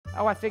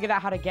Oh, I figured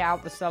out how to get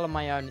out the cell on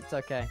my own. It's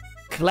okay.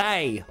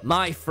 Clay,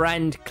 my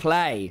friend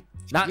Clay.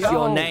 That's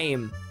your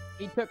name.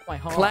 He took my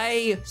heart.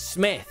 Clay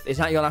Smith. Is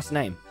that your last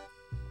name?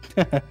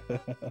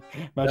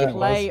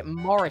 Clay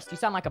Morris. You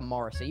sound like a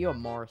Morris. Are you a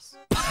Morris?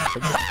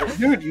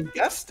 Dude, you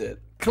guessed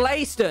it.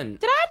 Clayston.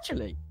 Did I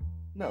actually?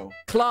 No.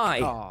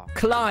 Clyde. Oh.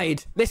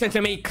 Clyde. Listen to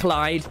me,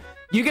 Clyde.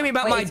 You give me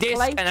back my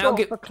disc and I'll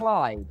give... for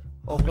Clyde.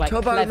 Or like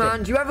Tubbo, Clevin,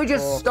 man, do you ever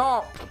just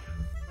stop?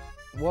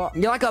 What?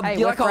 You're like a, hey,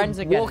 you're we're like friends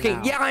a again walking...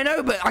 now. Yeah, I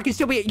know, but I can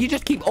still be... You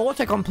just keep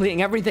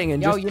auto-completing everything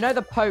and Yo, just... you know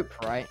the Pope,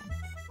 right?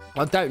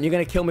 Oh, don't. You're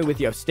going to kill me with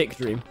your stick,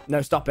 Dream.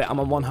 No, stop it. I'm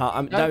on one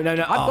heart. No.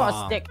 I've got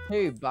a stick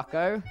too,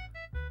 bucko.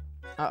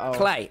 Uh-oh.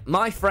 Clay,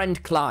 my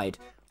friend Clyde.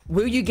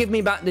 Will you give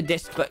me back the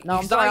disc? But no,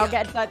 I'm sorry. I'll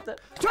get that.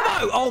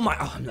 Tubbo! Oh, my...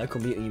 Oh, I'm local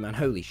muting you, man.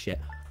 Holy shit.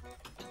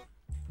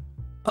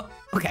 Oh,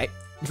 okay.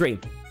 Dream.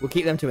 We'll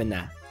keep them two in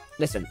there.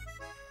 Listen.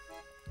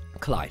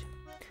 Clyde.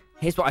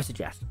 Here's what I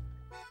suggest.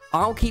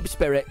 I'll keep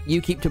Spirit,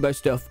 you keep Tubbo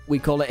stuff. We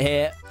call it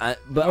here,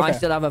 but I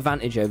still have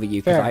advantage over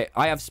you because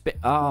I have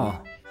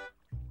Oh.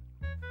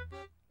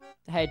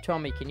 Hey,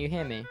 Tommy, can you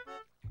hear me?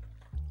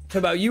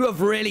 Tubbo, you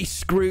have really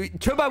screwed...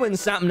 Tubbo and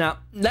Sapnap.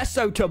 Less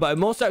so Tubbo,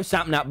 more so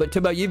Sapnap, but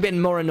Tubbo, you've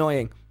been more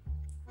annoying.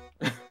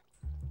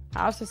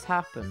 How's this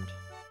happened?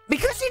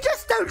 Because you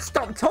just don't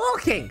stop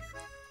talking.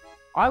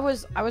 I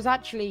was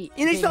actually...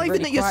 And it's not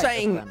even that you're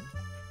saying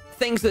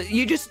things that...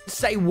 You just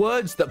say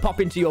words that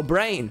pop into your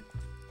brain.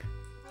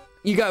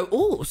 You go,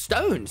 oh,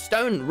 stone,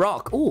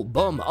 rock, oh,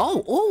 bum,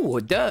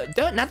 oh, dirt,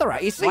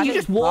 netherite. You see, you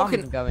just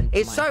walking.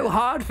 It's so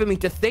hard for me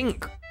to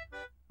think.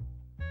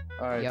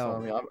 All right,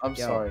 Tommy, I'm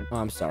sorry. Oh,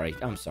 I'm sorry,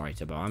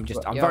 Tubbo.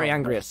 I'm very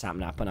angry at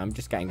Sapnap, and I'm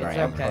just getting very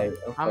angry. Okay.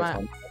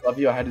 I love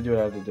you. I had to do what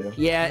I had to do.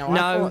 Yeah,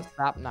 no. I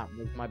thought Sapnap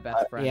was my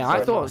best friend. Yeah,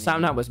 I thought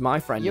Sapnap was my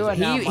friend.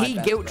 He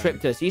guilt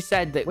tripped us. He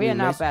said that we are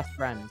now best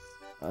friends.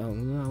 Oh,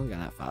 no, we got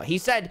that far. He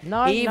said,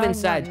 no, he even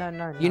said,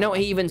 you know what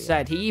he even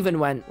said? He even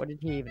went, what did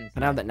he even say?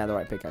 Can I have that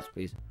netherite pickaxe,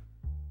 please?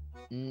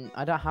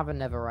 I don't have a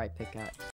netherite pickaxe.